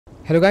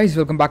Hello guys,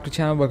 welcome back to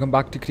channel, welcome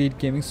back to Create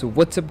Gaming. So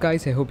what's up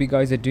guys, I hope you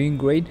guys are doing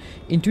great.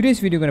 In today's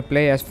video we're going to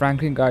play as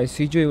Franklin guys.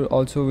 CJ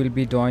will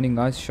be joining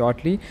us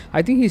shortly.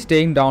 I think he's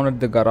staying down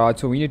at the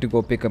garage, so we need to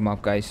go pick him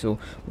up guys. So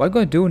what we're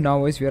going to do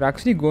now is we're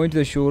actually going to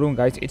the showroom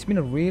guys. It's been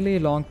a really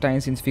long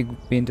time since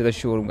we've been to the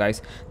showroom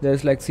guys.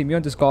 There's like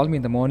Simeon just called me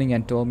in the morning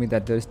and told me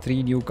that there's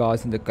 3 new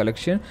cars in the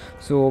collection.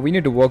 So we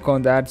need to work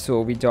on that,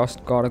 so we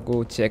just gotta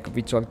go check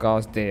which all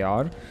cars they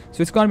are.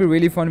 So it's gonna be a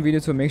really fun video,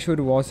 so make sure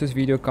to watch this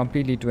video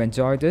completely to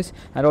enjoy this.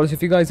 And also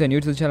if you guys are new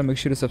to the channel, make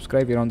sure to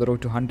subscribe. We're on the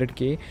road to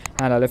 100k,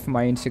 and I left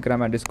my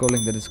Instagram and Discord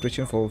link in the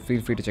description, for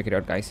feel free to check it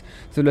out guys.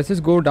 So let's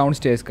just go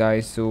downstairs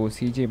guys. So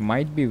CJ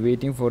might be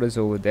waiting for us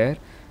over there,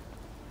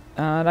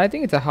 and I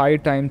think it's a high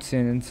time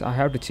since I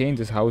have to change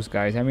this house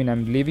guys. I mean,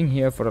 I'm living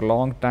here for a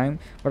long time,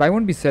 but I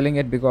won't be selling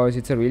it because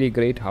it's a really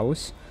great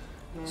house.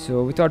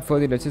 So without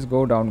further, let's just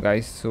go down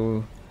guys.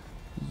 So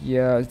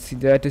yeah, see,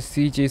 that is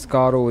CJ's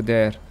car over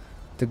there,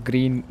 the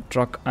green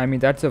truck. I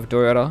mean, that's a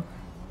Toyota.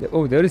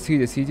 Oh, there is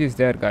CJ. CJ is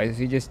there guys.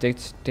 He just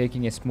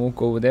taking a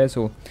smoke over there,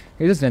 so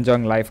he's just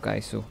enjoying life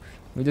guys. So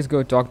we'll just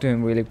go talk to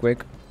him really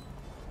quick.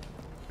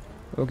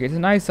 Okay, it's a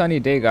nice sunny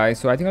day guys,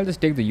 so I think I'll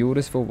just take the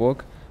Urus for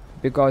work,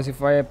 because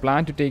if I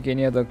plan to take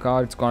any other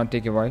car, it's gonna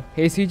take a while.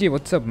 Hey CJ,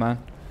 what's up man?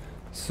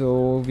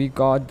 So we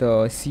got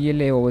the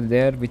CLA over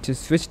there, which is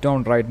switched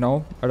on right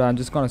now, but I'm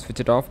just gonna switch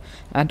it off.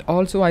 And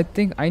also I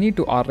think I need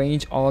to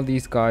arrange all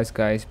these cars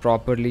guys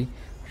properly.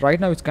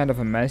 Right now it's kind of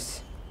a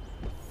mess,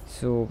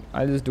 so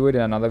I'll just do it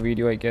in another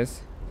video I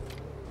guess.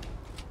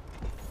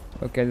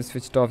 Okay, I just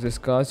switched off this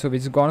car, so we're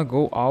just gonna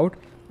go out.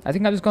 I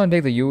think I'm just gonna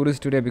take the Urus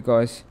today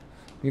because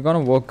we're gonna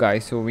work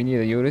guys, so we need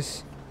the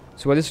Urus.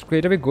 So we'll just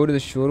straight away go to the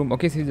showroom.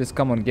 Okay, CJ, just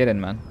come on, get in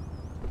man.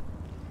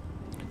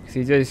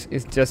 CJ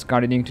is just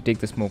continuing to take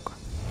the smoke.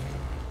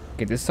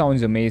 Okay, this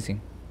sounds amazing.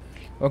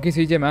 Okay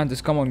CJ man,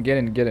 just come on, get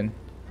in.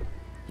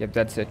 Yep,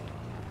 that's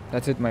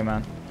it my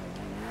man.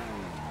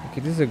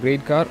 Okay, this is a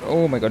great car.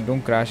 Oh my god,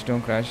 don't crash.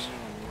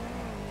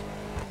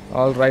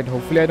 Alright,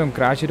 hopefully I don't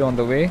crash it on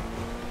the way.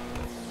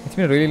 It's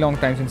been a really long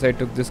time since I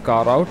took this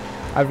car out.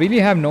 I really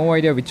have no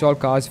idea which all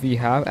cars we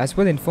have. As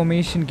per the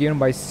information given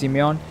by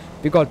Simeon,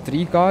 we got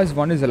 3 cars.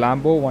 One is a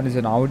Lambo, one is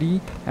an Audi,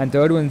 and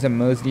third one is a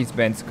Mercedes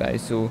Benz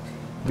guys. So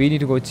we need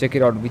to go check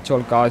it out which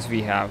all cars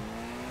we have.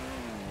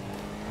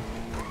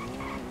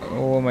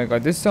 Oh my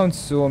god, this sounds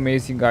so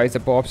amazing guys. The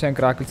pops and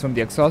crackles from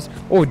the exhaust.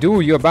 Oh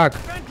dude, you're back.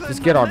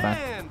 Just get out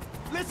man.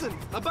 Listen,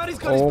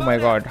 oh my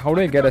god, how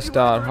did I get a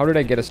star? How did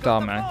I get a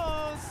star man?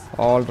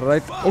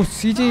 Alright. Oh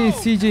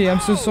CJ, I'm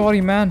so sorry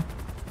man.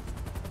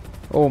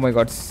 Oh my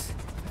god,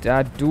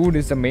 that dude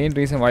is the main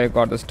reason why I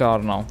got the star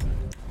now.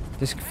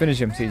 Just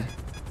finish him CJ.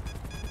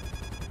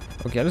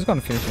 Okay, I'm just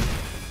gonna finish him.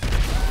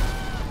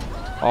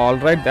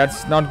 Alright,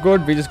 that's not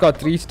good. We just got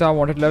 3-star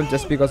wanted level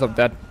just because of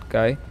that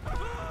guy.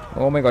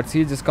 Oh my god,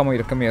 see, just come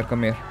here.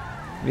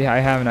 I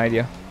have an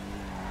idea.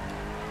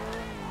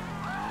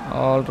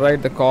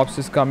 Alright, the cops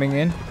is coming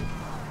in.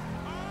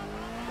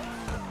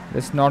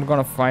 It's not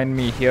gonna find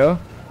me here.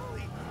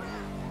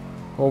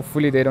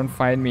 Hopefully they don't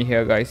find me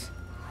here guys.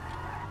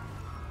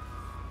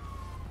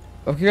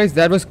 Okay guys,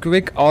 that was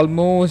quick.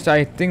 Almost,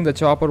 I think the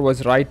chopper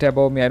was right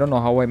above me. I don't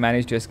know how I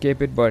managed to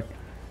escape it, but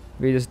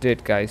we just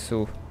did guys.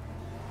 So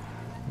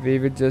we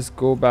will just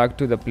go back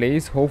to the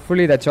place.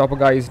 Hopefully that chopper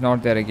guy is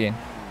not there again.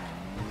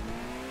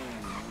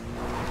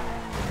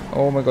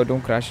 Oh my god,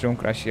 don't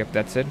crash. Yep,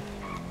 that's it.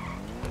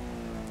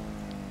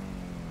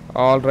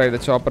 Alright, the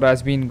chopper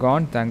has been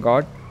gone, thank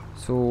god.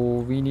 So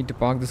we need to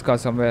park this car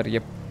somewhere.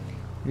 Yep,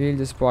 we'll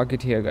just park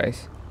it here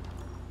guys.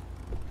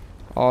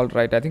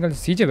 Alright, I think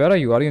CJ, where are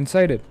you? Are you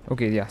inside it?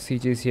 Okay, yeah,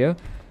 CJ is here.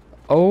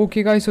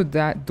 Okay guys, so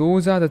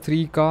those are the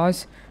 3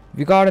 cars.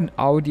 We got an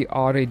Audi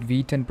R8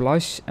 V10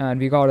 Plus, and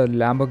we got a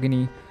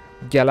Lamborghini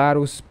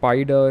Gallardo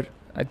Spider.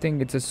 I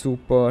think it's a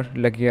Super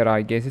Leggera,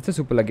 I guess. It's a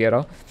Super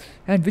Leggera.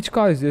 And which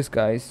car is this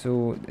guys?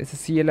 So it's a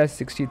CLS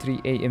 63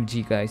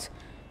 AMG guys.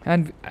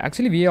 And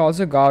actually we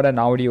also got an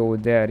Audi over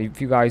there.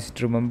 If you guys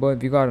remember,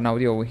 we got an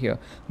Audi over here.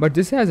 But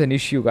this has an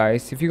issue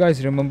guys. If you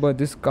guys remember,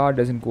 this car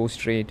doesn't go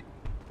straight.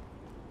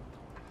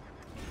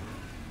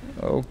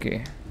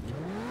 Okay.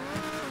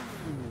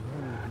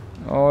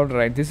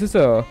 Alright, this is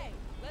a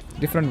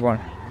different one.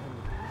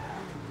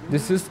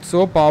 This is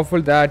so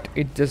powerful that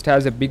it just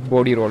has a big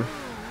body roll.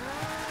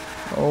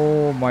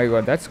 Oh my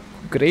god, that's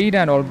great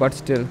and all, but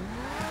still.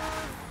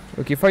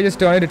 Okay, if I just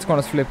turn it, it's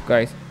gonna flip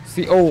guys.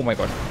 See, oh my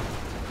god.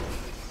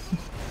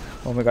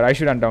 Oh my god, I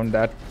should have done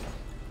that.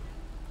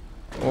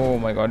 Oh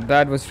my god,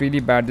 that was really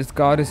bad. This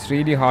car is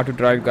really hard to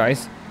drive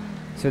guys.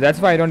 So that's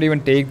why I don't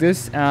even take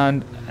this.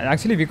 And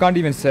actually we can't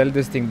even sell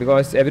this thing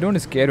because everyone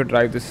is scared to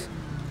drive this.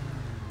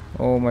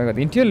 Oh my god,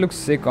 the interior looks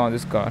sick on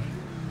this car.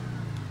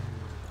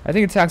 I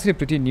think it's actually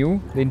pretty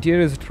new. The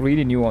interior is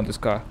really new on this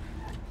car.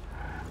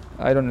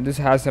 I don't know, this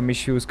has some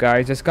issues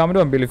guys. Just comment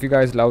down below if you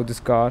guys love this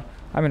car.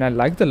 I mean, I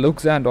like the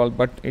looks and all,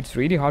 but it's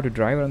really hard to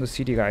drive around the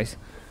city guys.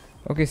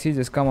 Okay, see,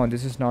 just come on,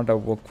 this is not our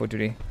work for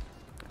today.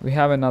 We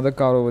have another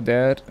car over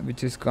there,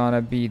 which is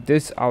gonna be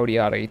this Audi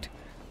R8,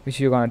 which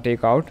you're gonna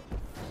take out.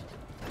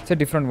 It's a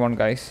different one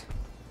guys.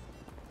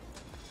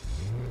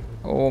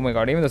 Oh my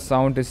god, even the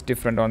sound is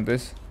different on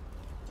this.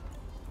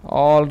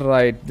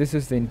 Alright, this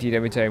is the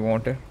interior which I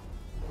wanted.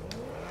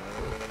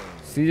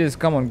 CJs,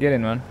 come on, get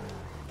in, man.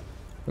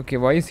 Okay,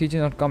 why is CJ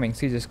not coming?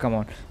 CJs, come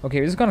on. Okay,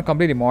 we're just gonna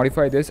completely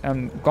modify this.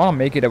 I'm gonna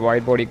make it a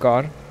wide body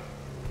car.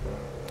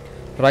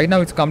 Right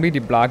now it's completely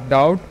blacked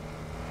out.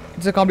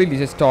 It's a completely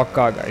just stock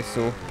car, guys.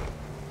 So,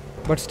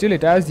 but still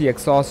it has the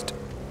exhaust.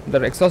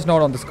 The exhaust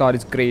note on this car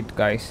is great,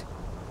 guys.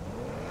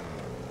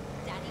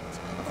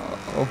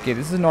 Okay,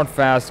 this is not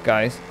fast,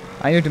 guys.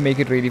 I need to make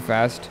it really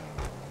fast.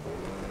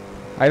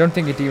 I don't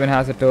think it even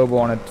has a turbo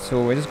on it.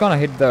 So we're just gonna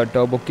hit the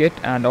turbo kit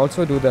and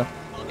also do the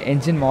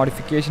engine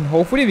modification.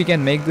 Hopefully we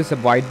can make this a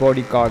wide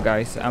body car,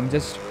 guys. I'm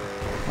just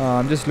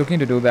looking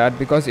to do that,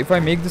 because if I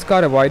make this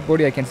car a wide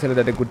body, I can sell it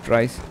at a good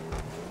price.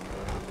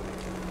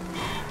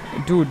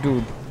 Dude,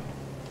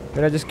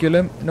 did I just kill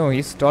him? No,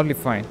 he's totally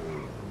fine.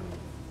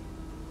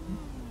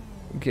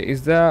 Okay,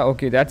 is that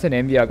okay? That's an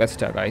MV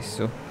Agusta, guys.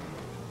 So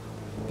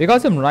they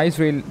got some nice,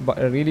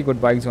 really good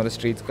bikes on the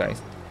streets,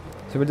 guys.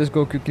 So we'll just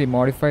go quickly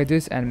modify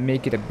this and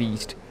make it a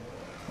beast.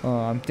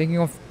 I'm thinking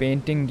of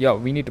painting. Yeah,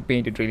 we need to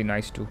paint it really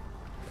nice too.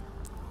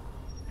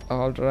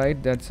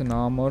 Alright, that's an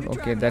armor.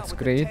 Okay, that's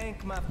great.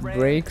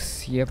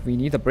 Brakes. Yep, we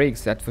need the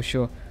brakes, that's for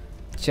sure.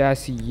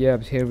 Chassis.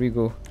 Yep, here we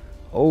go.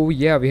 Oh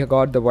yeah, we have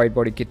got the wide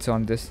body kits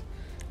on this.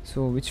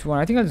 So which one?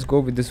 I think I'll just go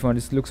with this one.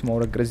 This looks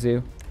more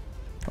aggressive.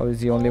 Oh, it's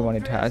the only one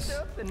it has.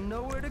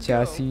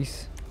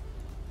 Chassis.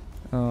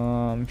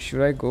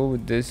 Should I go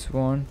with this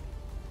one?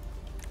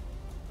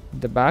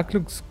 The back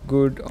looks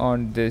good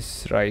on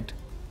this, right?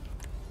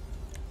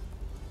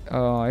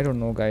 I don't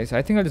know, guys.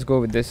 I think I'll just go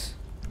with this.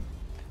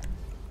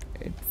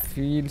 It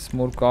feels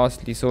more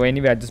costly. So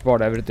anyway, I just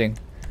bought everything,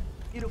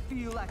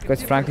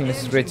 because Franklin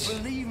is rich.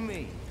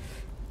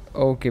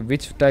 Okay,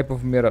 which type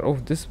of mirror? Oh,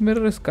 this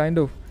mirror is kind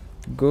of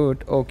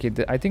good. Okay,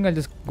 I think I'll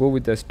just go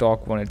with the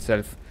stock one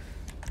itself.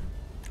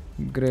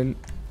 Grill.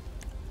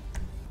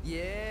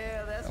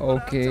 Yeah, that's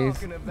okay, what I'm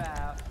talking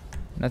about.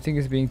 Nothing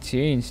is being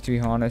changed, to be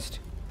honest.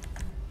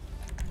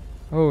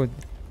 Oh,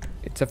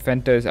 it's a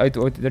Fender's. Oh,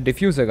 the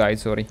diffuser,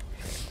 guys, sorry.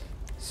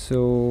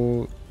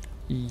 So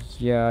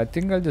yeah, I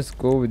think I'll just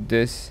go with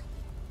this.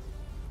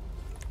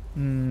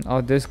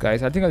 Oh, this,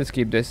 guys. I think I'll just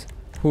keep this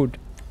hood.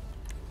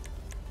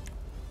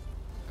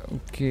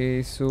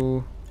 Okay,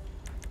 so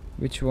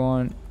which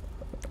one?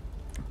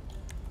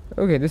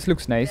 Okay, this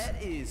looks nice.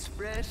 That is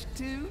fresh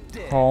to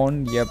death.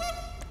 Horn, yep.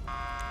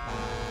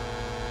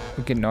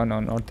 Okay, no,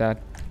 not that.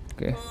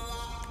 Okay.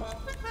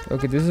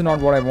 Okay, this is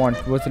not what I want.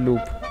 What's the loop?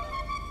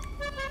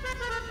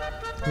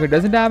 Okay,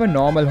 doesn't it have a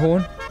normal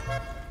horn?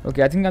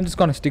 Okay, I think I'm just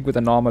gonna stick with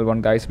a normal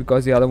one, guys,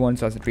 because the other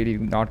ones are really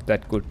not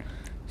that good.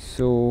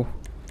 So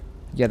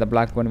yeah, the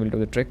black one will do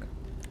the trick.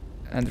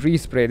 And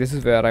respray, this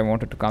is where I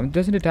wanted to come.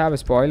 Doesn't it have a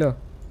spoiler?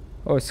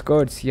 Oh,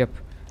 skirts, yep.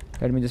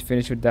 Let me just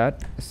finish with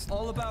that.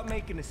 All about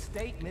making a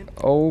statement.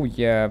 Oh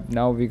yeah,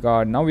 now we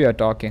are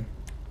talking.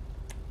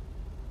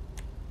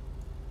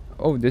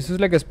 Oh, this is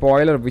like a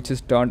spoiler which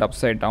is turned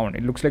upside down.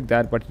 It looks like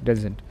that, but it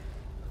doesn't.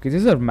 Okay,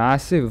 this is a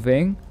massive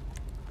wing.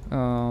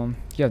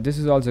 Yeah, this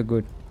is also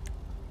good.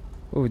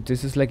 Oh,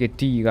 this is like a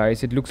T,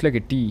 guys. It looks like a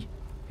T.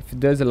 If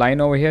there's a line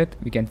over here,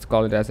 we can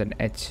call it as an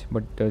H,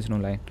 but there's no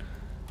line.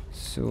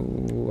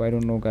 So I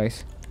don't know,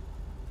 guys.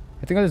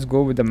 I think I'll just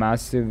go with the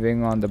massive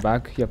wing on the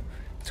back. Yep,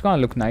 it's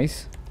gonna look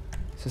nice.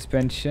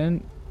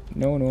 Suspension.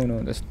 No.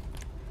 This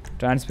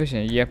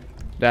transmission. Yep,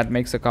 that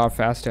makes the car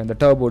faster. And the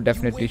turbo,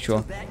 definitely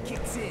sure.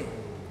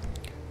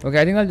 Okay,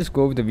 I think I'll just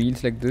go with the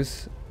wheels like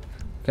this.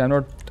 Okay, I'm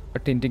not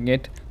tinting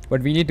it,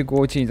 but we need to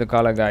go change the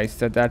color, guys.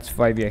 So that's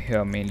why we are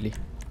here mainly.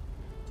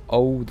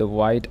 Oh, the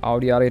white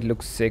Audi R8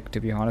 looks sick, to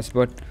be honest,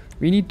 but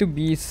we need to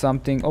be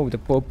something. Oh, the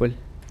purple.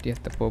 Yes,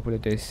 the purple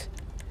it is.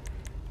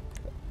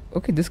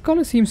 Okay, this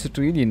color seems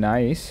really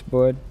nice,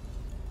 but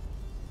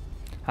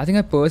I think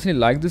I personally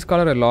like this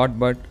color a lot.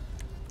 But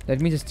let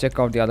me just check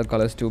out the other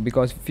colors too,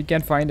 because if we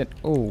can find it.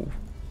 Oh,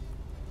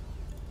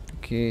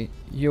 okay.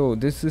 Yo,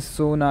 this is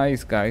so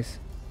nice, guys.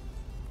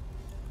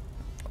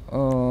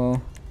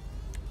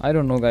 I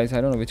don't know, guys.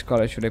 I don't know which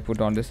color should I put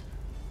on this.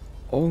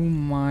 Oh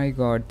my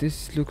god,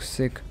 this looks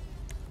sick.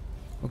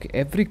 Okay,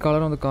 every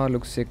color on the car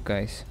looks sick,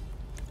 guys.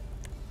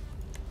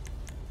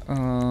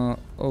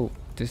 Oh,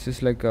 this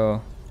is like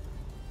a,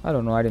 I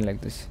don't know, I didn't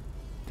like this.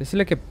 This is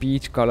like a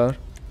peach color.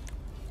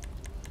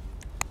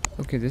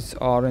 Okay, this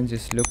orange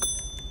is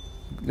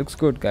looks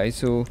good, guys.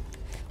 So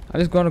I'm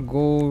just gonna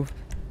go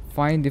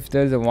find if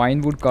there's a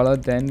winewood color,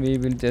 then we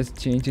will just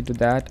change it to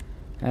that,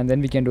 and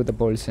then we can do the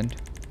Bolson.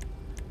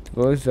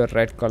 Where's the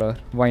red color?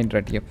 Wine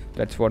red. Yep,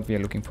 that's what we are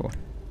looking for.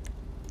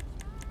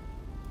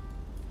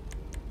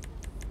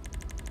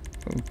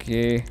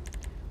 Okay.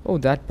 Oh,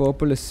 that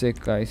purple is sick,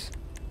 guys.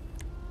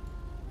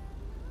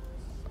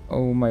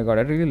 Oh my god,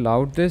 I really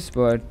loved this,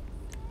 but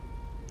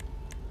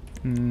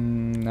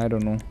I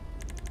don't know.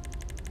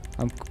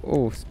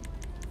 Oh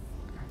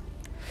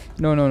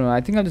no,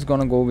 I think I'm just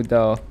gonna go with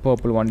the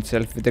purple one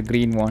itself, with the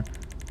green one.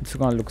 It's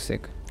gonna look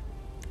sick.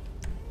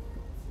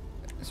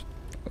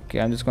 Okay,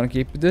 I'm just gonna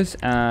keep this,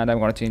 and I'm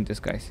gonna change this,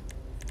 guys.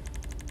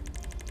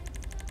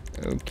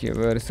 Okay,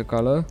 where is the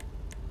color?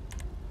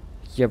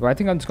 Yeah, but I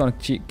think I'm just gonna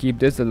keep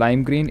this, the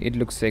lime green. It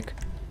looks sick.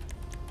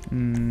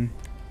 Okay,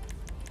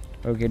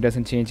 it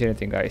doesn't change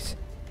anything, guys.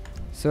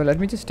 So let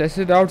me just test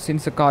it out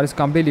since the car is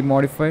completely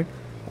modified.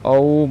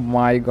 Oh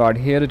my god,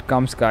 here it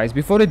comes, guys.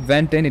 Before it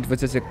went in, it was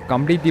just a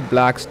completely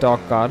black stock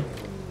car.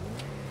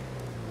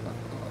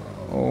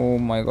 Oh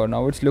my god,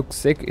 now it looks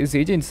sick. Is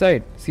CJ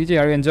inside? CJ,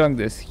 are you enjoying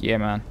this? Yeah,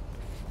 man.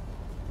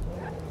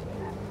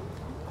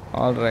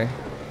 Alright.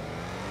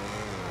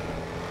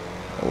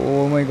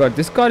 Oh my god,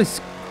 this car is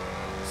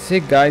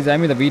sick, guys. I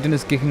mean, the V10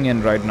 is kicking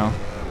in right now.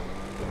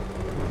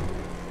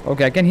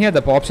 Okay, I can hear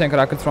the pops and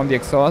crackles from the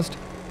exhaust,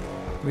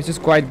 which is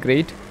quite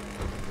great.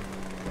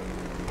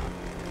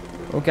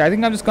 Okay, I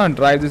think I'm just gonna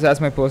drive this as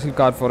my personal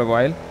car for a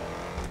while.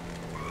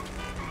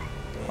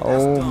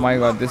 Oh my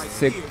god, this is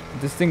sick.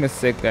 This thing is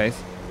sick, guys.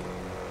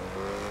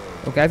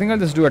 Okay, I think I'll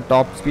just do a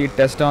top speed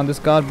test on this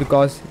car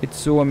because it's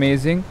so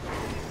amazing.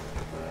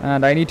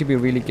 And I need to be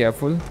really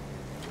careful.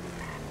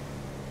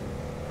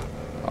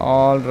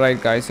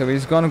 Alright, guys, so we're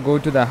just gonna go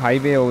to the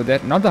highway over there.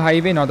 Not the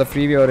highway, not the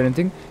freeway or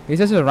anything. It's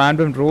just a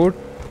random road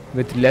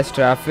with less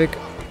traffic.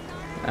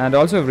 And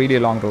also a really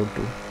long road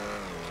too.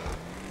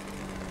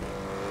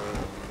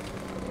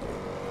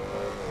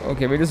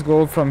 Okay, we just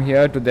go from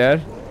here to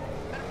there.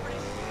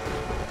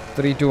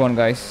 3, 2, 1,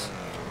 guys.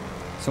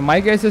 So my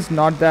guess is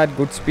not that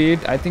good speed.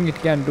 I think it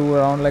can do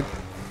around like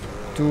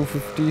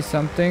 250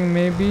 something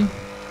maybe.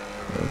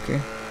 Okay.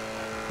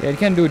 Yeah, it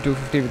can do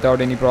 250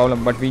 without any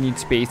problem, but we need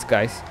space,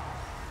 guys.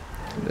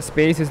 The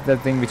space is the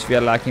thing which we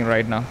are lacking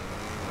right now.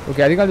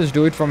 Okay, I think I'll just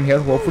do it from here.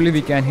 Hopefully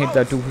we can hit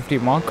the 250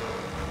 mark.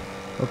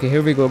 Okay,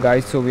 here we go,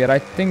 guys. So I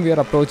think we are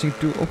approaching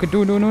to. Okay,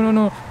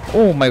 no.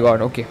 Oh my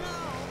god. Okay,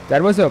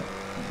 that was a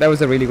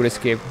really good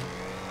escape.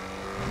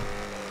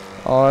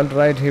 All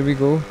right, here we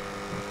go.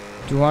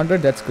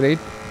 200. That's great.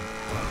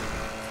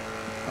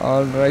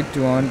 All right,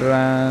 200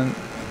 and.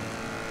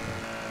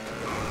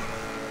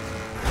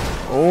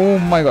 Oh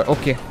my god.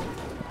 Okay,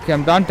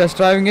 I'm done test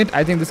driving it.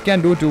 I think this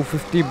can do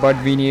 250, but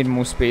we need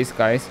more space,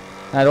 guys.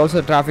 And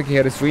also the traffic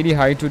here is really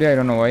high today. I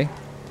don't know why.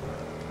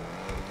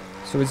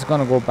 So we're just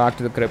gonna go back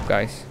to the crib,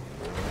 guys.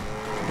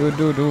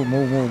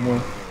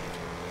 Move.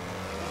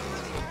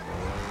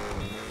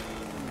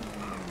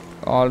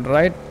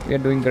 Alright, we are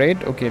doing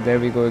great. Okay, there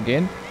we go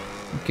again.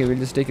 Okay, we'll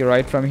just take a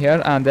right from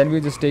here, and then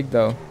we'll just take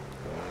the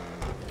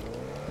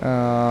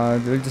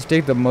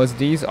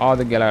Mercedes or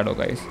the Gallardo,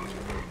 guys.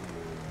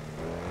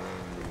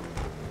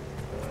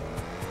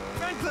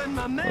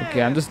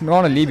 Okay, I'm just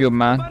gonna leave you,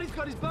 man,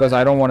 because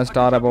I don't want to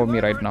start above me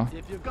right now.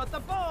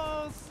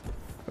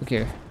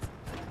 Okay,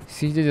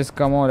 CJ, just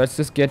come on. Let's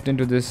just get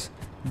into this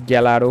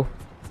Gallardo.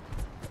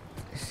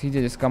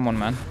 CJ, just come on,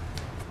 man.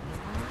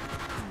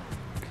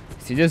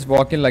 CJ just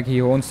walking like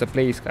he owns the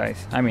place,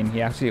 guys. I mean,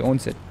 he actually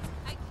owns it.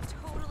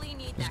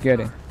 Just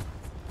get in.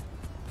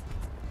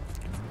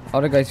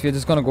 Alright, guys, we're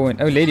just gonna go in.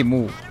 Oh, lady,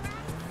 move.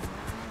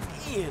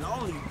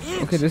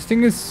 Okay, this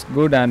thing is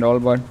good and all,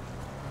 but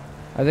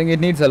I think it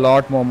needs a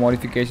lot more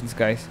modifications,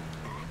 guys.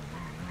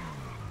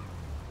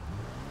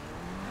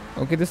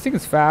 Okay, this thing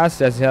is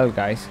fast as hell,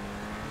 guys.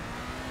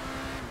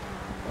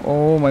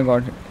 Oh my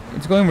god,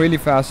 it's going really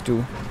fast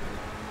too.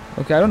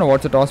 Okay, I don't know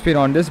what's the top speed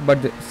on this, but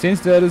since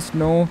there is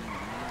no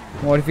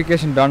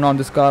modification done on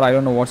this car, I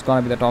don't know what's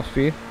gonna be the top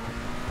speed.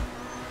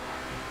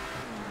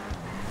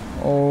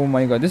 Oh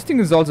my god, this thing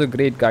is also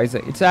great, guys.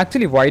 It's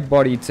actually white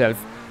body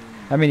itself.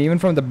 I mean, even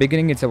from the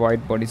beginning it's a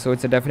white body, so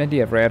it's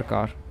definitely a rare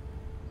car.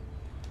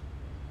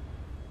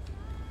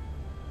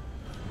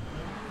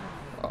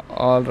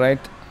 Alright,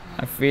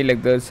 I feel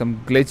like there's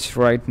some glitch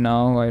right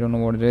now. I don't know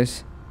what it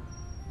is.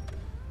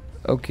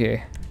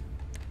 Okay,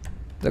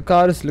 the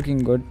car is looking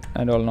good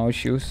and all, no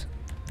issues.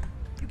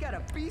 You got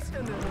a beast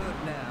under the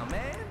hood now,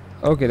 man.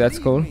 Okay, that's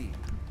cool.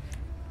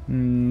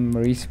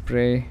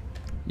 Respray.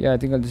 Yeah, I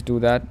think I'll just do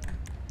that.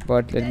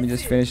 But let me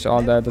just finish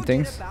all the other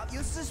things.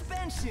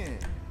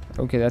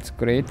 Okay, that's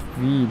great.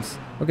 Wheels.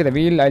 Okay, the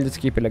wheel, I'll just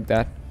keep it like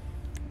that.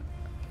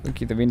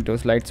 Okay, the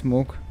windows, light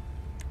smoke.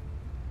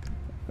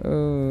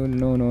 Oh,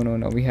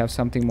 no. We have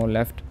something more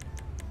left.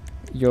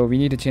 Yo, we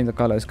need to change the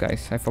colors,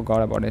 guys. I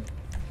forgot about it.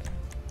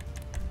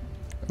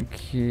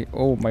 Okay.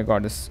 Oh my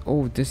god, this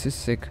is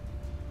sick.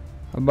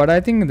 But I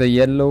think the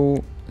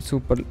yellow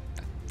super.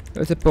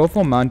 It's a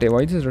Performante. Why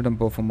is it written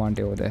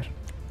Performante over there?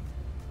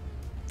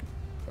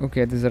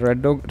 Okay, this is a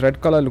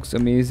red color, looks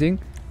amazing.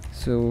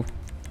 So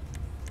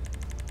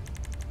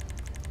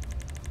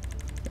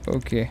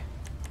okay,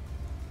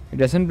 it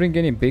doesn't bring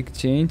any big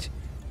change,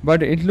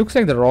 but it looks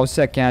like the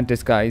Rosa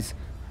Cantus, guys.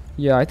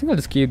 Yeah, I think I'll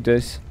just keep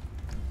this.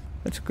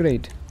 That's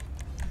great.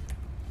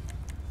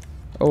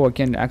 Oh, I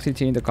can actually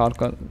change the car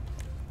color.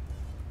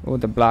 Oh,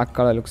 the black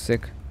color looks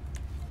sick.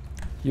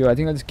 Yeah, I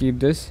think I'll just keep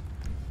this.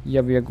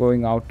 Yeah, we are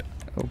going out.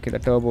 Okay, the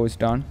turbo is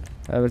done.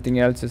 Everything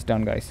else is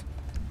done, guys.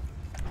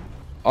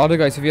 Alright,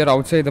 guys, we are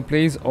outside the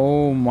place.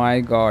 Oh my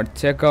god,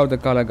 check out the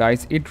color,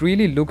 guys. It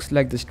really looks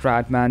like the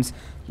STRADMAN's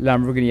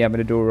Lamborghini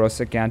Aventador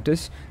Rosa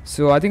Cantus.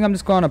 So I think I'm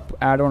just gonna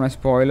add on a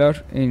spoiler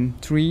in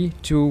 3,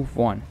 2,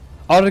 1.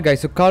 Alright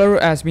guys, so color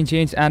has been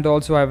changed and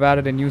also I've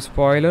added a new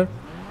spoiler,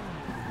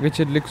 which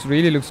it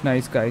really looks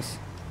nice guys.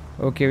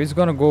 Okay, we're just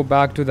gonna go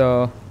back to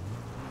the...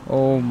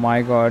 Oh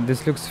my god,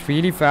 this looks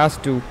really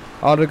fast too.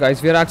 Alright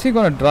guys, we're actually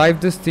gonna drive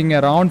this thing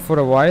around for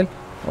a while.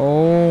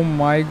 Oh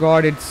my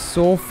god, it's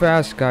so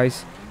fast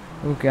guys.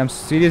 Okay, I'm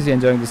seriously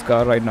enjoying this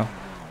car right now.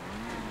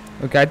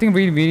 Okay, I think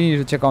we need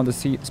to check out the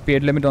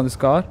speed limit on this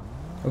car.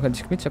 Okay,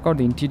 let me check out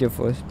the interior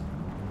first.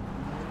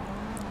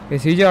 Okay,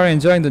 CJ, are you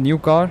enjoying the new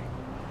car?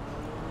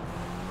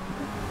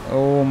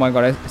 Oh my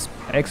god,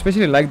 I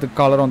especially like the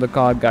color on the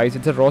car guys.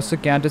 It's a Rosa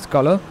Cantus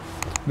color,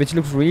 which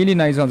looks really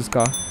nice on this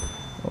car.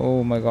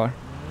 Oh my god.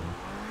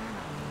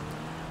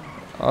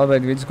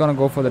 Alright, we're just gonna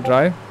go for the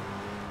drive.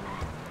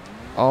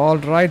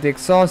 Alright, the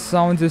exhaust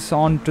sounds is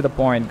on to the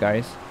point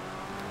guys.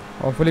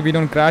 Hopefully we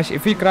don't crash.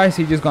 If we crash,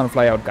 CJ is gonna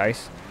fly out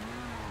guys.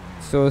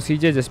 So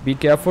CJ, just be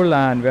careful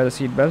and wear the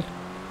seat belt.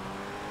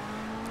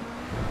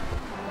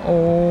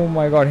 Oh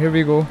my god, here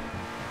we go.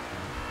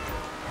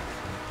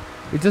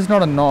 It's just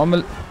not a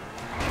normal...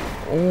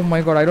 Oh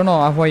my god, I don't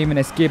know how I even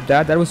escaped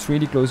that. That was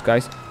really close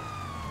guys.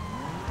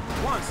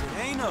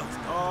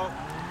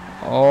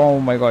 Oh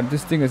my god,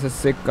 this thing is a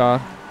sick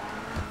car.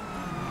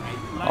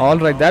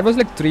 Alright, that was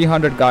like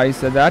 300 guys.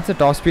 So that's the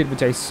top speed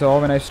which I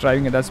saw when I was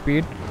driving at that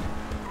speed.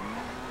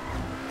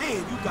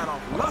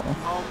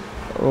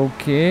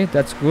 Okay,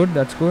 that's good,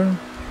 that's good.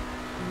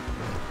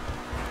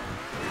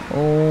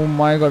 Oh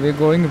my god, we're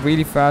going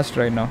really fast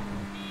right now.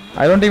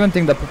 I don't even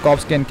think the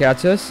cops can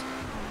catch us,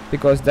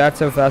 because that's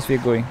how fast we're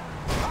going.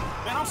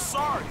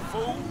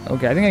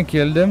 Okay, I think I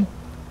killed him.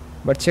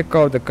 But check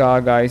out the car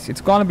guys.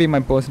 It's gonna be my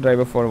person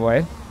driver for a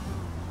while.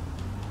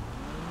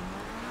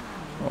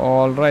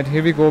 Alright,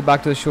 here we go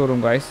back to the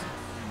showroom guys.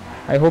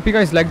 I hope you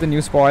guys like the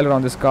new spoiler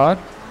on this car.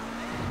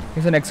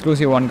 It's an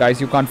exclusive one guys,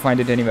 you can't find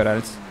it anywhere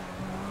else.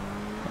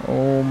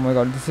 Oh my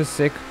god, this is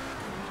sick.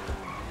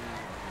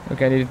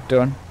 Okay, I need to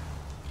turn.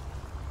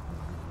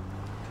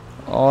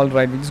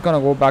 Alright, we're just gonna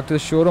go back to the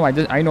showroom.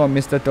 I know I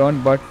missed the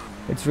turn, but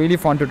it's really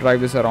fun to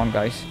drive this around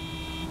guys.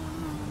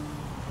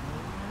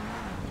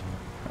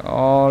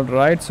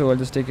 Alright, so I'll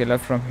just take a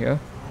left from here.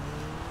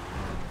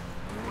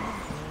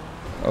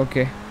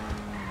 Okay.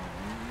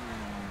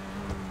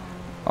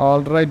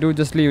 Alright, dude,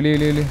 just leave.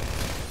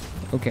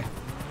 Okay.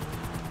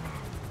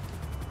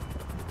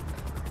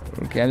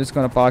 Okay, I'm just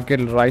gonna park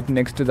it right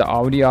next to the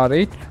Audi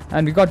R8.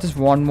 And we got just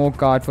one more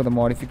card for the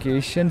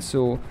modification.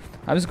 So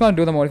I'm just gonna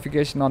do the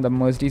modification on the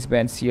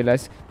Mercedes-Benz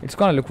CLS. It's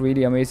gonna look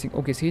really amazing.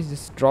 Okay, see,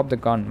 just drop the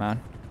gun,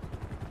 man.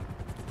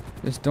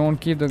 Just don't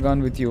keep the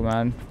gun with you,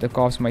 man. The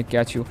cops might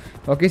catch you.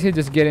 Okay, so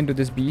just get into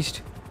this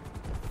beast.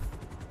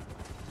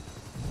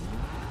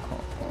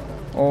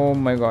 Oh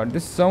my god,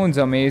 this sounds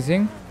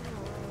amazing.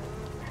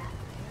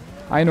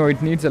 I know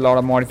it needs a lot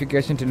of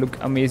modification to look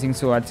amazing,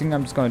 so I think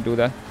I'm just gonna do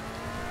that.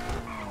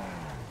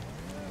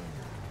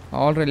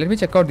 Alright, let me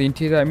check out the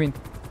interior. I mean,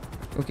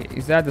 okay,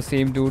 is that the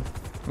same dude?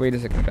 Wait a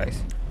second,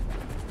 guys.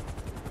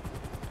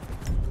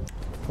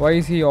 Why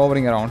is he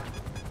hovering around?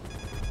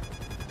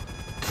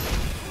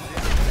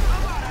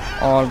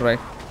 Alright.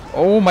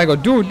 Oh my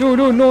god, dude,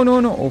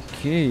 no.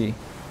 Okay.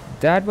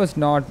 That was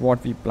not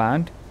what we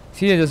planned.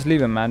 See, just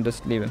leave him, man.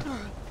 Just leave him.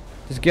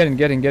 Just get in.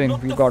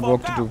 We got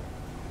work to do.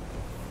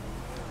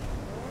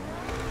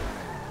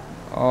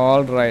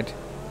 Alright.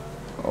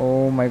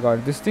 Oh my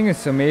god, this thing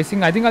is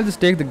amazing. I think I'll just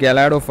take the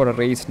Gallardo for a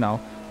race now.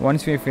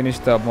 Once we finish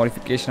the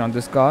modification on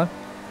this car,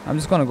 I'm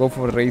just gonna go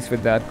for a race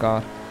with that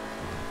car.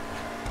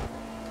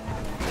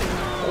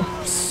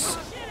 Oops.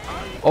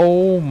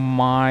 Oh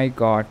my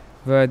god.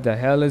 Where the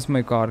hell is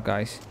my car,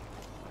 guys?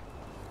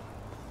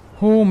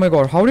 Oh my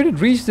god, how did it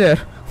reach there?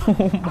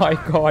 Oh my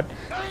god.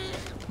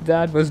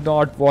 That was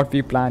not what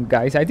we planned,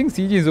 guys. I think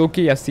CG is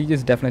okay. Yes, CG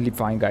is definitely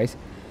fine, guys.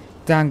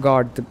 Thank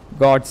God.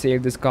 God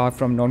saved this car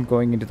from not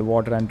going into the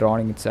water and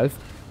drowning itself.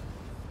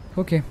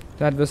 Okay,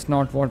 that was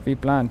not what we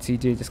planned.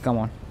 CJ, just come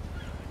on.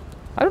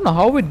 I don't know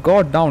how it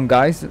got down,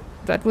 guys.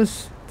 That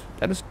was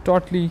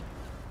totally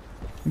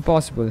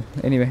impossible.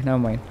 Anyway, never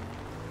mind.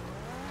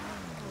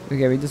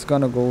 Okay, we're just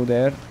gonna go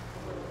there.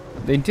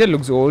 The interior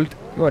looks old.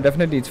 Oh,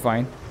 definitely it's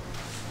fine.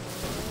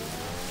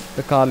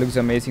 The car looks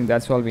amazing.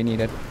 That's all we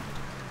needed.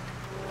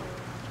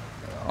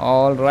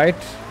 Alright.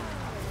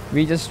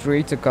 We just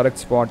reached the correct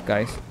spot,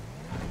 guys.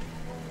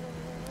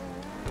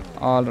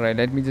 Alright,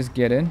 let me just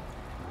get in.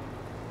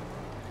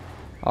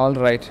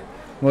 Alright.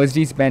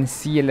 Mercedes-Benz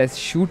CLS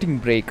shooting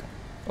brake.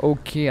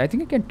 Okay, I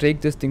think I can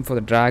take this thing for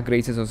the drag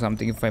races or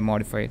something if I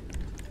modify it.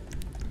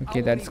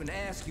 Okay, that's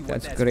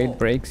great.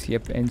 Brakes,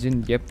 yep.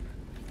 Engine, yep.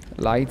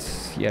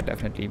 Lights, yeah,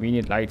 definitely. We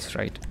need lights,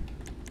 right?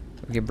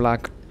 Okay,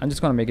 black. I'm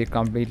just gonna make it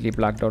completely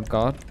blacked out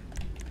car.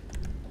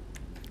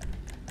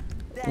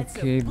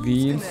 Okay,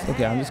 wheels.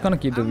 Okay, I'm just gonna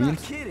keep the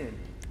wheels.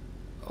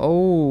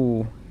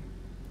 Oh,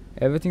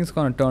 everything's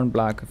gonna turn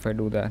black if I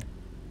do that.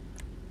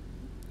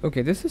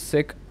 Okay, this is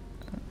sick.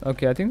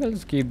 Okay, I think I'll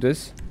just keep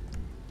this.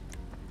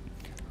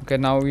 Okay,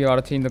 now we are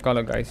changing the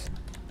color, guys.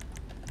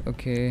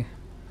 Okay,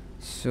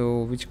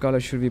 so which color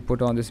should we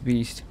put on this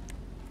beast?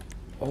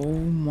 Oh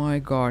my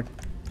god.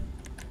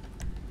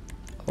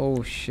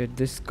 Oh shit,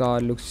 this car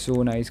looks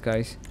so nice,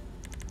 guys.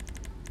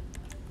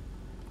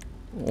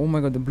 Oh my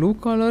god, the blue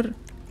color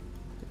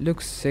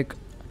looks sick,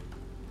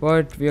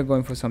 but we are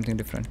going for something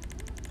different.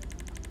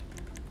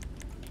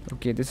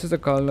 Okay, this is the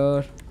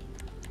color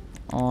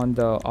on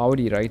the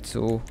Audi, right?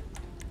 So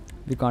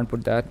we can't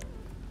put that.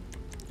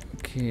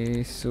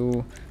 Okay,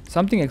 so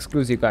something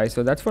exclusive, guys.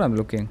 So that's what I'm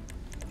looking,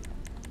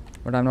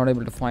 but I'm not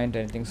able to find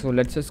anything. So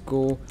let's just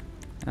go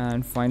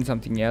and find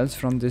something else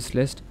from this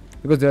list,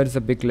 because there is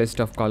a big list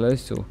of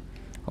colors. So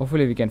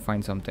hopefully we can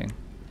find something.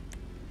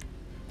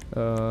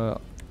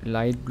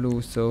 Light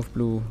blue, surf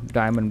blue,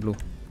 diamond blue.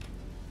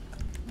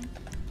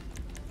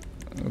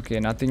 Okay,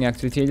 nothing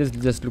actually changes,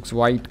 it just looks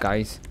white,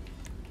 guys.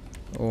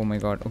 Oh my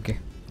god. Okay,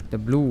 the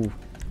blue.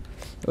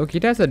 Okay,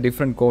 it has a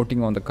different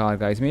coating on the car,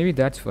 guys. Maybe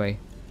that's why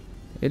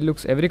it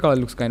looks, every color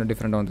looks kind of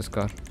different on this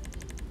car.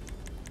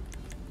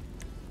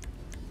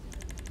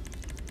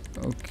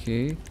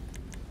 Okay,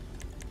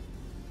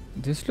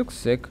 this looks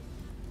sick,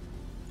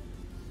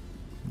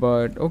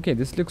 but okay,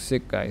 this looks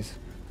sick, guys.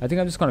 I think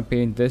I'm just gonna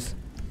paint this.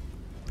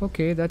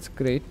 Okay, that's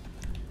great.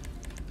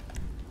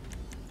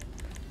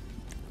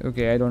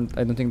 Okay, I don't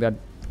think that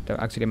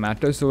actually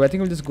matters, so I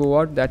think we'll just go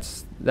out.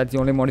 That's the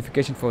only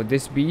modification for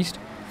this beast,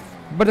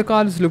 but the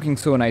car is looking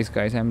so nice,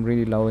 guys. I'm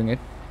really loving it.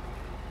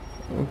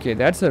 Okay,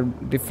 that's a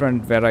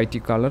different variety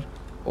color.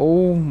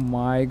 Oh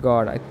my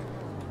god.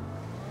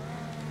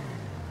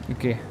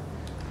 Okay.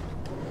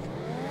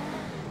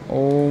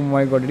 Oh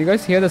my god, did you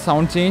guys hear the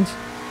sound change?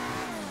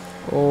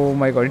 Oh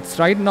my god, it's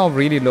right now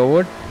really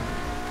lowered.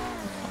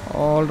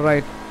 All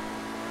right.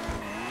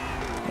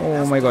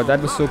 Oh my god,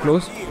 that was so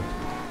close.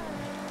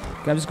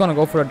 Okay, I'm just gonna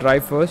go for a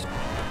drive first,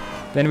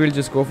 then we'll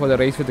just go for the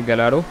race with the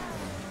Gallardo.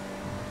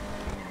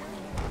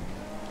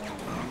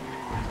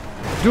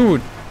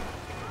 Dude,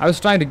 I was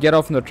trying to get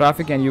off from the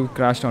traffic and you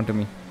crashed onto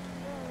me.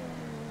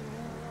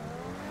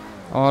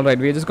 Alright,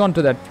 we just gone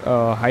to that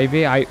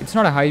highway. It's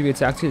not a highway,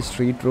 it's actually a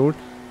street road,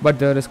 but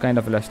there is kind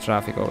of less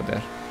traffic over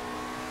there.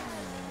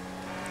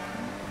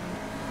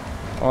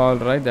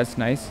 Alright, that's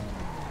nice.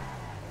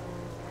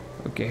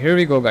 Okay, here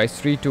we go, guys.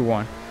 3, 2,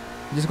 1.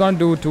 Just gonna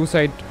do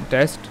two-side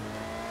test.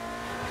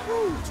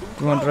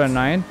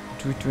 209,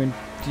 220,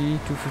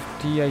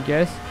 250, I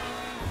guess.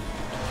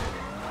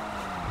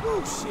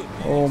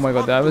 Oh my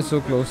god, that was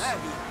so close.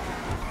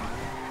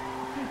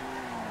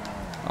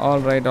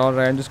 Alright,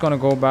 I'm just gonna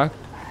go back.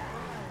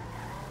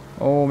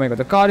 Oh my god,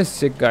 the car is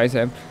sick, guys.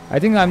 I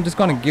think I'm just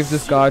gonna give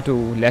this car to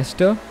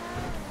Lester,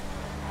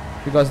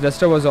 because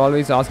Lester was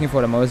always asking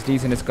for a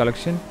Mercedes in his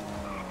collection.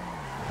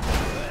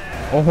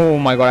 Oh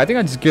my god, I think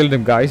I just killed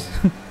him, guys.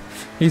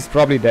 He's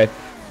probably dead.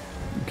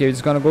 Okay, we're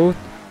just gonna go.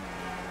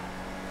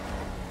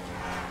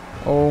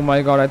 Oh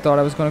my god, I thought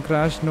I was gonna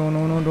crash. No,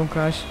 don't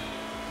crash.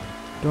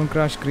 Don't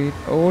crash, Creed.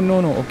 Oh no,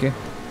 okay.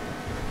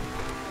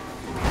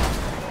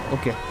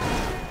 Okay.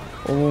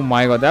 Oh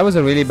my god, that was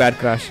a really bad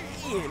crash.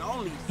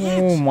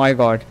 Oh my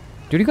god.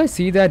 Did you guys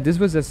see that? This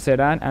was a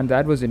sedan and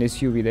that was an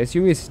SUV. The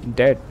SUV is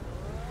dead.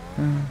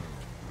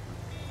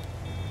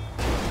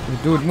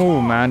 Dude,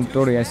 move, man.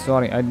 Sorry,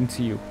 I didn't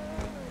see you.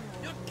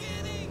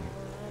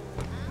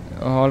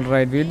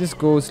 Alright, we'll just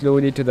go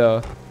slowly to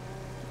the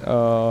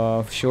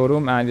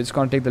showroom and we're just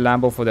gonna take the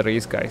Lambo for the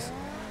race, guys.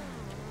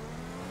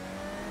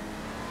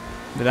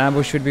 The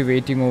Lambo should be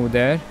waiting over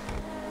there.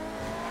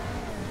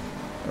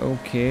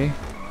 Okay.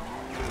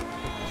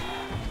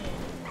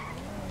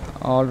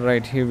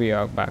 Alright, here we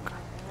are back.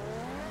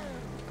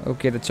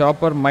 Okay, the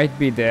chopper might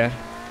be there.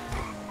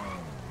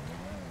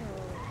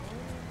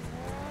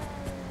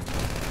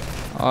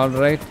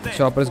 Alright, the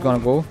chopper is gonna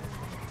go.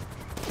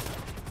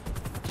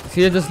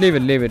 CJ, just leave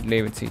it,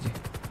 CJ.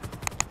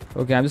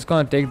 Okay, I'm just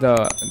gonna take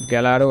the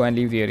Gallardo and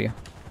leave the area.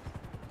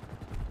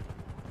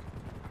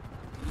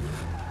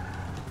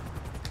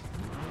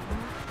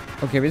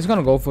 Okay, we're just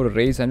gonna go for a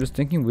race. I'm just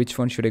thinking which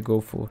one should I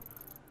go for.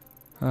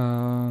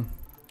 I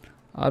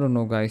don't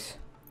know, guys.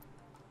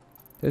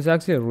 There's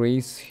actually a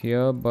race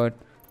here, but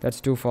that's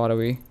too far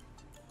away.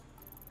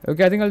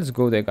 Okay, I think I'll just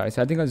go there, guys.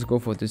 I think I'll just go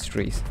for this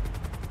race.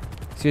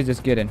 CJ,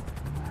 just get in.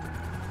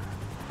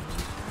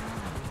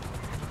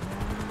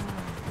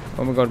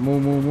 Oh my god,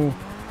 move.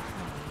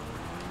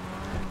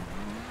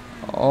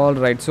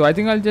 Alright, so I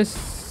think I'll just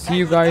see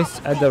you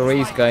guys at the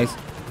race, guys.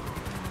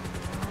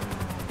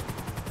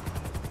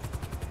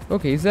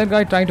 Okay, is that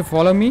guy trying to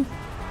follow me?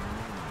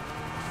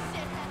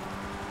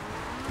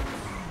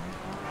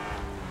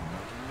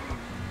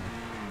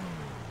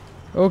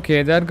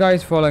 Okay, that guy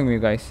is following me,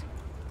 guys.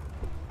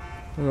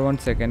 Okay, one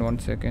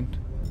second.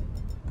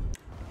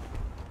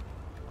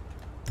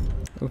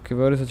 Okay,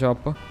 where is the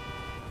chopper?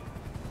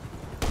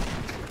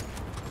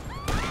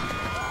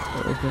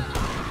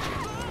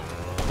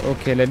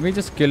 Okay, let me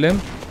just kill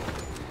him.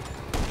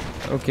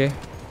 Okay.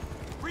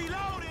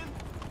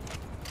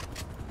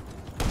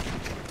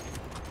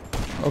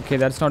 Okay,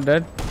 that's not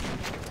dead.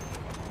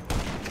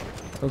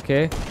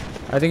 Okay,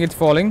 I think it's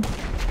falling.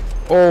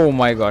 Oh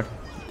my god.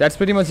 That's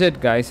pretty much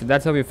it, guys.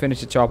 That's how we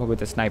finish the chopper with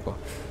the sniper.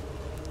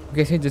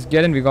 Okay, so just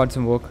get in, we got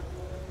some work.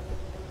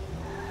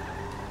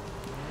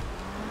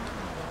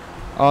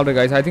 Alright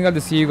guys, I think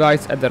I'll see you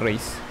guys at the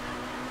race.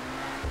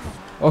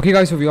 Okay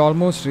guys, so we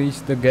almost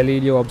reached the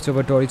Galileo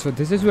Observatory. So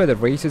this is where the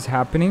race is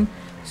happening.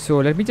 So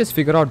let me just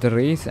figure out the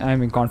race. I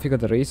mean configure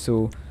the race.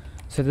 So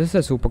this is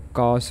a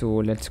supercar. So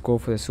let's go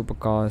for the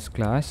supercars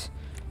class.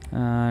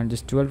 And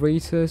just 12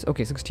 races.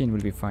 Okay, 16 will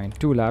be fine.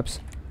 2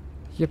 laps.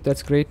 Yep,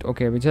 that's great.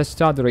 Okay, we just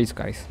start the race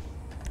guys.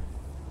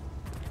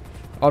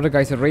 Alright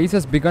guys, the race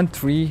has begun.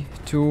 3,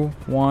 2,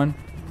 1,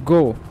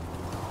 go.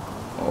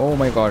 Oh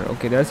my god.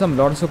 Okay, there's some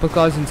lot of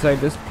supercars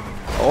inside this.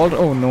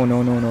 Oh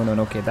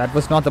no. Okay, that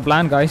was not the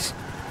plan guys.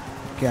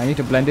 Okay, I need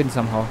to blend in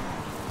somehow.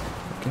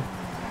 Okay.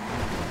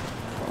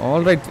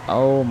 Alright.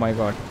 Oh my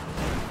god.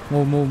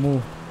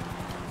 Move.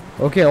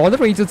 Okay, all the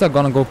races are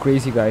gonna go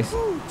crazy guys.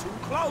 Ooh, too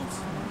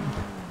close.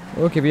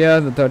 Okay, we are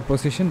in the 3rd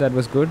position. That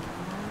was good.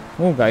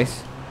 Move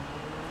guys.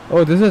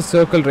 Oh, this is a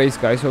circle race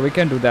guys, so we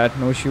can do that.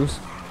 No issues.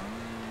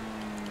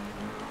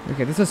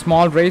 Okay, this is a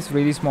small race.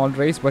 Really small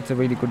race, but it's a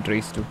really good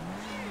race too.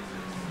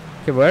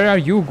 Okay, where are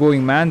you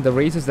going, man? The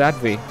race is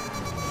that way.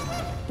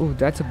 Oh,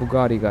 that's a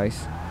Bugatti,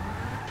 guys.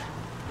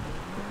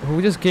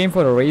 Who just came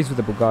for a race with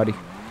a Bugatti?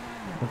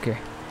 Okay.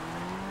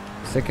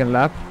 2nd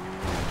lap.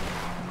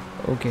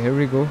 Okay, here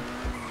we go.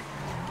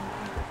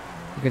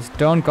 Okay, it's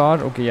turn car.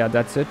 Okay, yeah,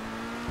 that's it.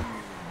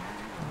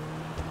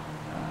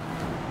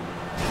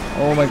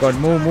 Oh my god,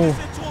 move.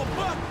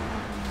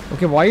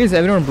 Okay, why is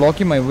everyone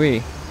blocking my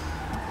way?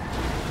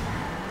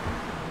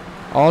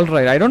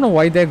 Alright, I don't know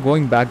why they're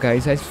going back,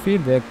 guys. I feel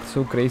they're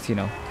so crazy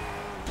now.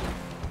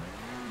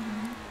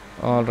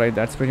 Alright,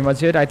 that's pretty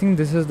much it. I think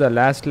this is the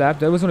last lap.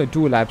 There was only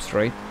 2 laps,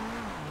 right?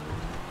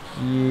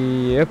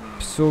 Yep,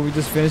 so we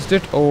just finished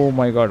it. Oh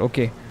my god,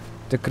 okay.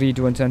 The Creed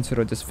 1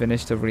 Sensor just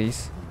finished the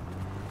race.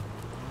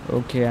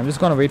 Okay, I'm just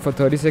gonna wait for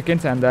 30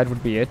 seconds and that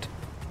would be it.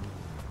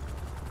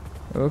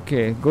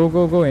 Okay,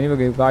 go.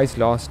 Anyway, you guys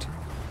lost.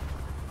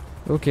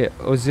 Okay,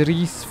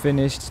 Osiris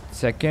finished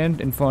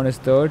 2nd, Infernus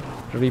 3rd,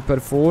 Reaper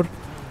 4,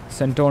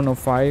 Centorno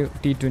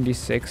 5,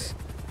 T26.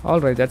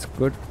 Alright, that's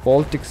good.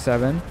 Baltic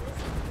 7.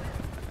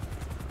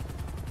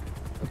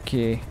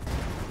 Okay.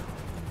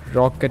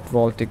 Rocket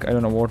Baltic. I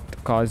don't know what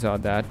cars are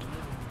that.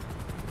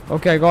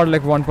 Okay, I got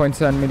like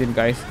 1.7 million,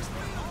 guys.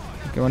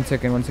 Okay, one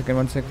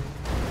second.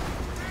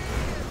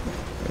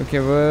 Okay,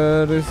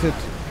 where is it?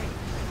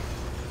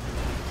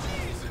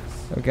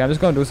 Okay, I'm just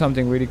gonna do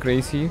something really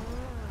crazy.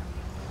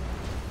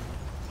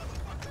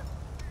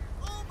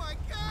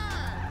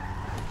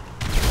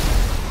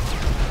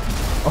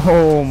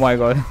 Oh my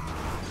god.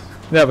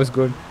 That was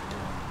good.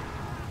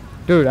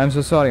 Dude, I'm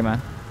so sorry,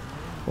 man.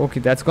 Okay,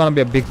 that's gonna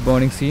be a big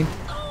burning scene.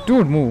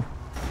 Dude, move.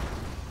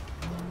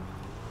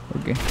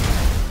 Okay.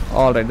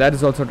 Alright, that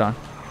is also done.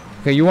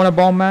 Okay, you want a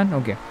bomb, man?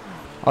 Okay.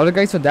 Alright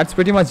guys, so that's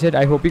pretty much it.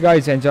 I hope you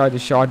guys enjoyed the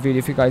short video.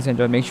 If you guys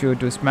enjoyed, make sure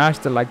to smash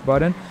the like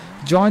button.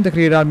 Join the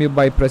Creator Army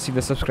by pressing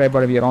the subscribe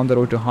button. We are on the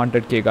road to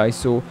 100k, guys.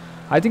 So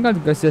I think I'll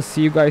just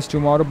see you guys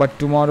tomorrow. But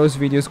tomorrow's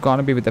video is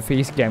gonna be with the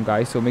face cam,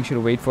 guys. So make sure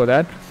to wait for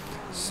that.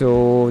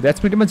 So that's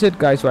pretty much it,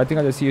 guys. So I think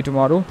I'll just see you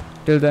tomorrow.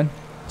 Till then,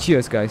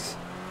 cheers, guys.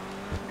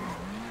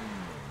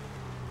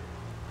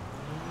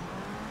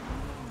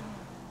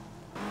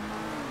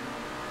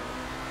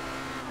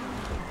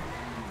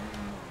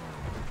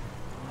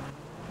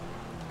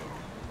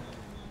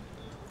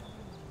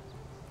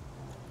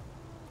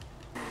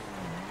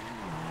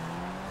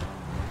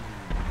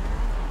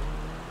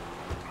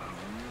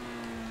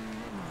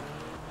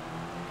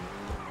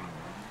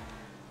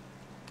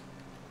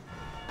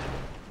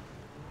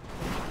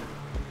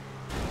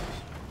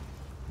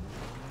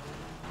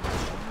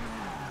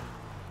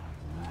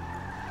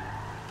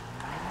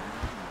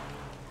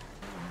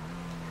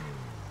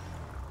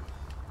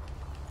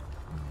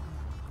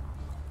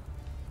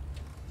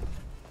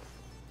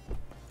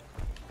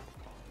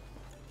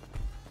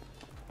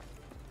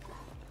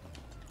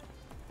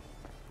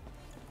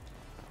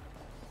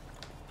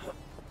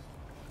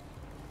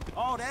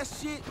 All that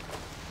shit?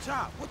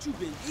 Chop, what you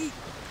been eating?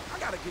 I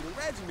gotta get a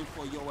regimen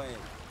for your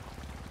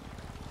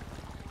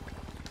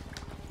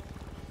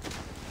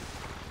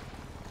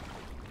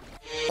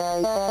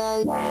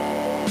ass.